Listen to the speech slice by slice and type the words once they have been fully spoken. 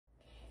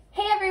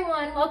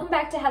everyone, welcome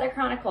back to Heather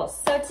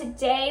Chronicles. So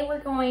today we're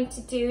going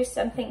to do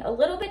something a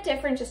little bit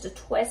different, just a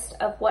twist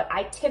of what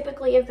I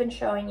typically have been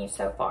showing you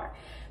so far.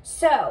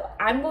 So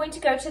I'm going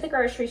to go to the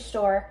grocery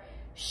store,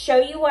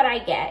 show you what I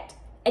get,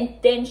 and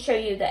then show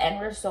you the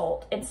end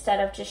result instead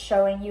of just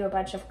showing you a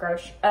bunch of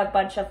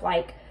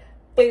like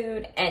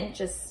food and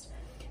just,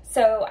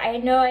 so I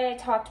know I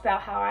talked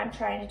about how I'm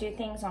trying to do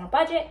things on a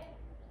budget.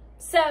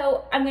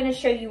 So I'm going to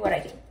show you what I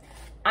do.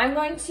 I'm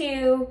going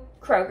to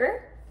Kroger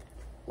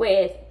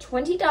with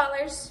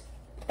 $20,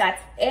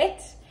 that's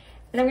it.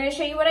 And I'm gonna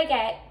show you what I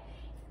get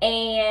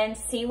and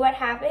see what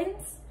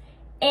happens.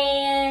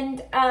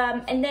 And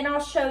then I'll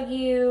show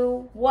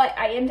you what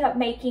I end up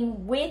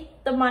making with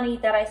the money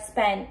that I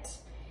spent.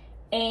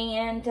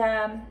 And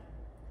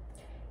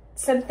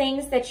some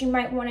things that you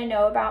might wanna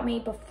know about me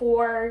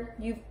before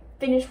you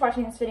finish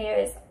watching this video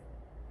is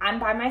I'm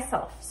by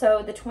myself.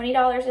 So the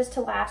 $20 is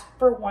to last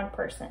for one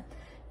person.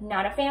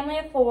 Not a family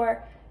of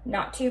 4,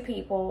 not 2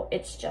 people,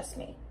 it's just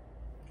me.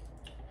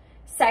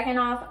 Second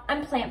off,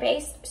 I'm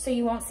plant-based, so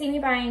you won't see me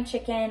buying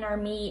chicken or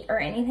meat or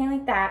anything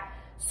like that.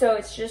 So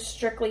it's just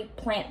strictly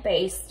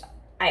plant-based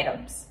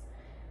items.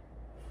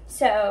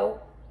 So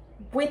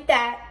with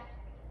that,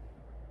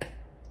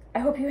 I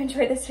hope you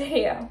enjoyed this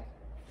video.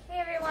 Hey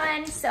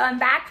everyone, so I'm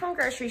back from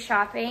grocery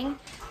shopping,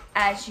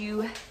 as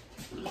you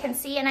can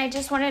see, and I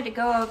just wanted to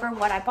go over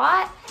what I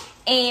bought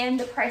and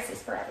the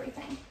prices for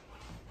everything. I'm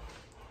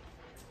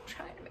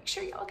trying to make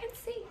sure y'all can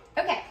see.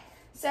 Okay,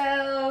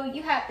 so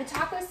you have the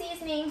taco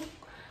seasoning.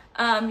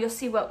 You'll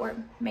see what we're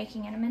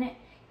making in a minute.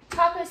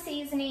 Taco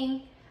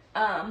seasoning,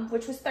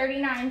 which was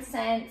 39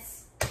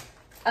 cents.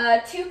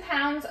 2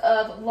 pounds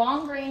of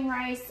long grain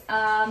rice,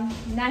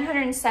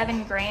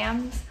 907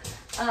 grams.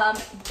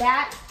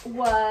 That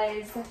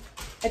was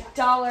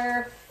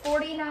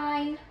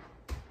 $1.49.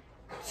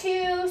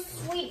 2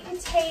 sweet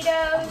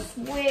potatoes,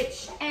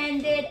 which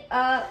ended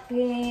up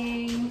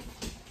being,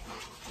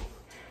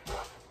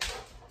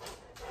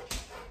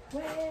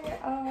 where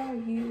are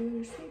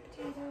you, sweet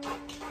potatoes?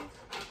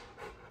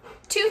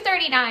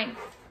 $2.39.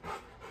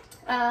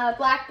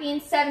 Black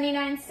beans,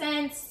 79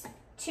 cents.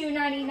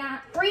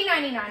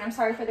 $3.99, I'm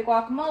sorry, for the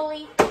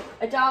guacamole.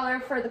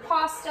 $1 for the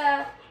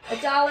pasta.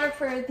 $1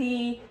 for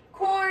the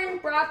corn,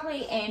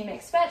 broccoli, and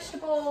mixed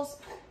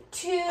vegetables.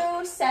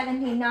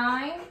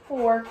 $2.79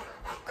 for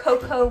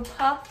cocoa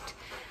puffed.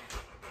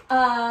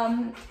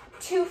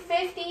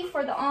 $2.50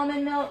 for the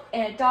almond milk,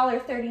 and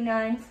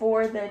 $1.39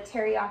 for the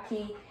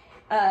teriyaki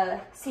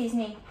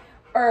seasoning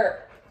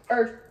or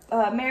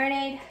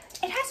marinade.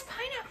 It has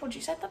pineapple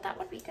juice. I thought that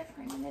would be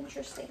different and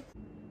interesting.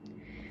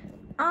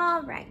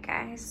 All right,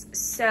 guys.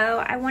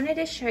 So I wanted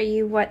to show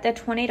you what the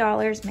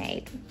 $20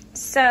 made.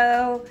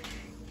 So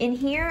in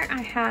here,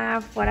 I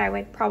have what I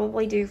would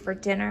probably do for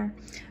dinner.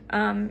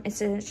 It's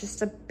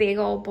just a big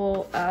old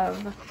bowl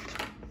of,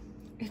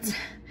 it's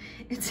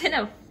in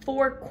a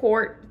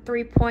 4-quart,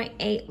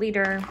 3.8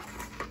 liter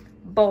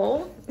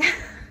bowl.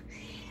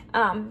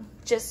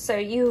 Just so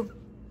you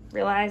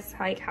realize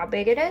like how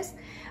big it is.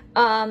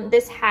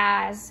 This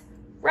has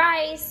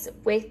rice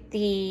with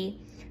the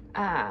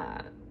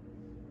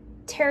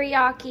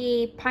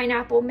teriyaki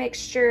pineapple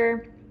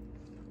mixture,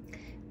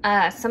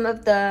 some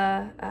of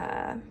the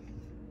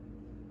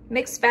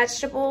mixed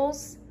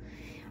vegetables.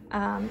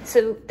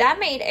 So that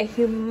made a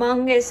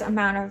humongous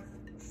amount of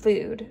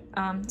food.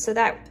 So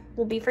that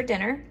will be for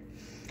dinner.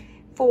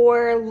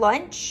 For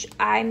lunch,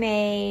 I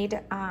made,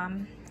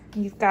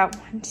 you've got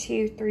 1,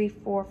 2, 3,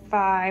 4,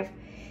 5,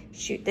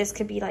 shoot, this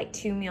could be like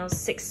 2 meals,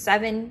 6,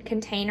 7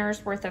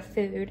 containers worth of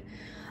food.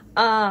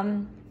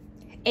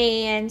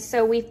 And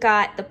so we've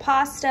got the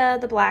pasta,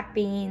 the black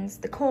beans,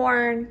 the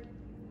corn,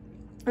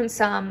 and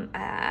some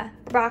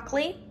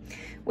broccoli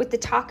with the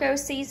taco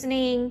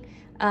seasoning,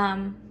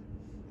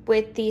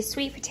 with the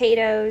sweet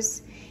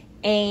potatoes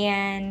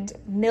and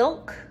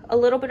milk, a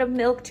little bit of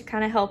milk to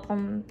kind of help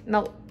them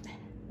melt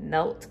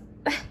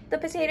the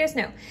potatoes,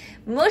 no,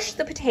 mush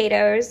the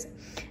potatoes.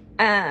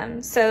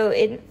 So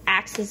it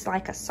acts as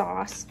like a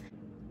sauce.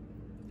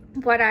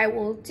 What I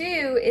will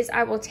do is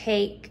I will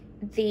take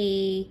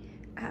the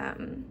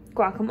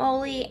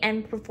guacamole,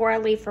 and before I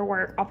leave for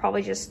work, I'll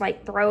probably just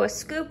like throw a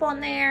scoop on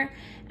there,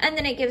 and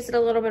then it gives it a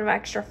little bit of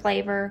extra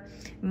flavor.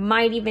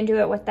 Might even do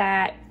it with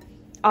that.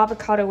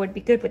 Avocado would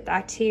be good with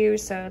that too,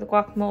 so the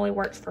guacamole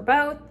works for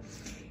both.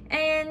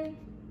 And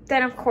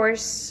then of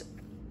course,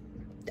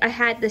 I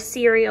had the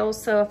cereal,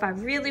 so if I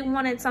really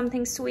wanted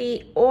something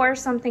sweet or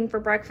something for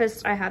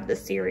breakfast, I have the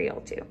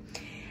cereal too.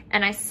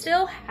 And I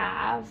still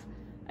have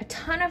a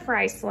ton of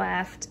rice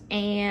left,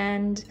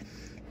 and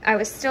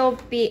I'm still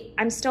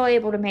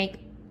able to make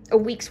a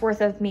week's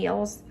worth of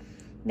meals.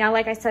 Now,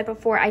 like I said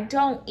before, I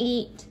don't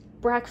eat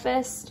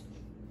breakfast.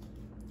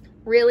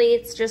 Really,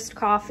 it's just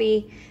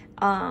coffee.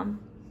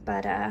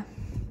 But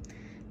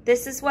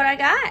this is what I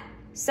got.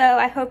 So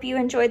I hope you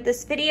enjoyed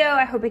this video.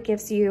 I hope it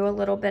gives you a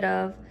little bit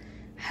of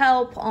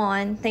help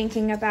on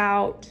thinking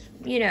about,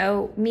 you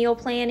know, meal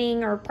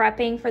planning or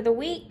prepping for the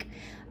week.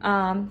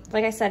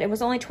 Like I said, it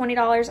was only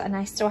 $20 and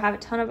I still have a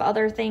ton of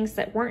other things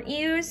that weren't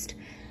used.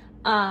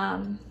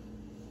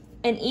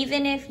 And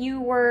even if you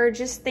were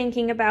just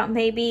thinking about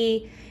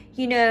maybe,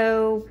 you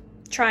know,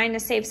 trying to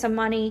save some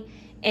money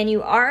and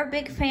you are a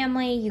big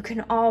family, you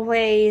can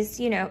always,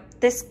 you know,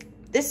 this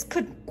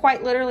could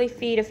quite literally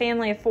feed a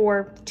family of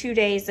 4 2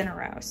 days in a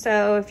row.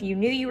 So if you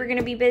knew you were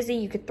gonna be busy,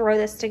 you could throw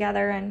this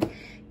together and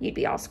you'd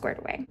be all squared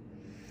away.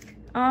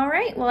 All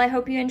right, well, I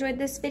hope you enjoyed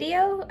this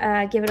video.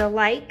 Give it a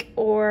like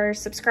or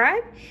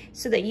subscribe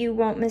so that you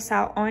won't miss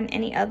out on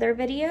any other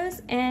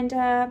videos. And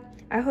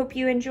I hope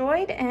you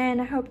enjoyed,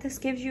 and I hope this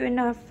gives you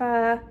enough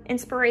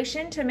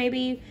inspiration to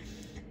maybe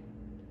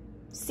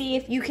see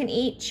if you can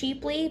eat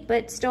cheaply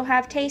but still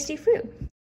have tasty food.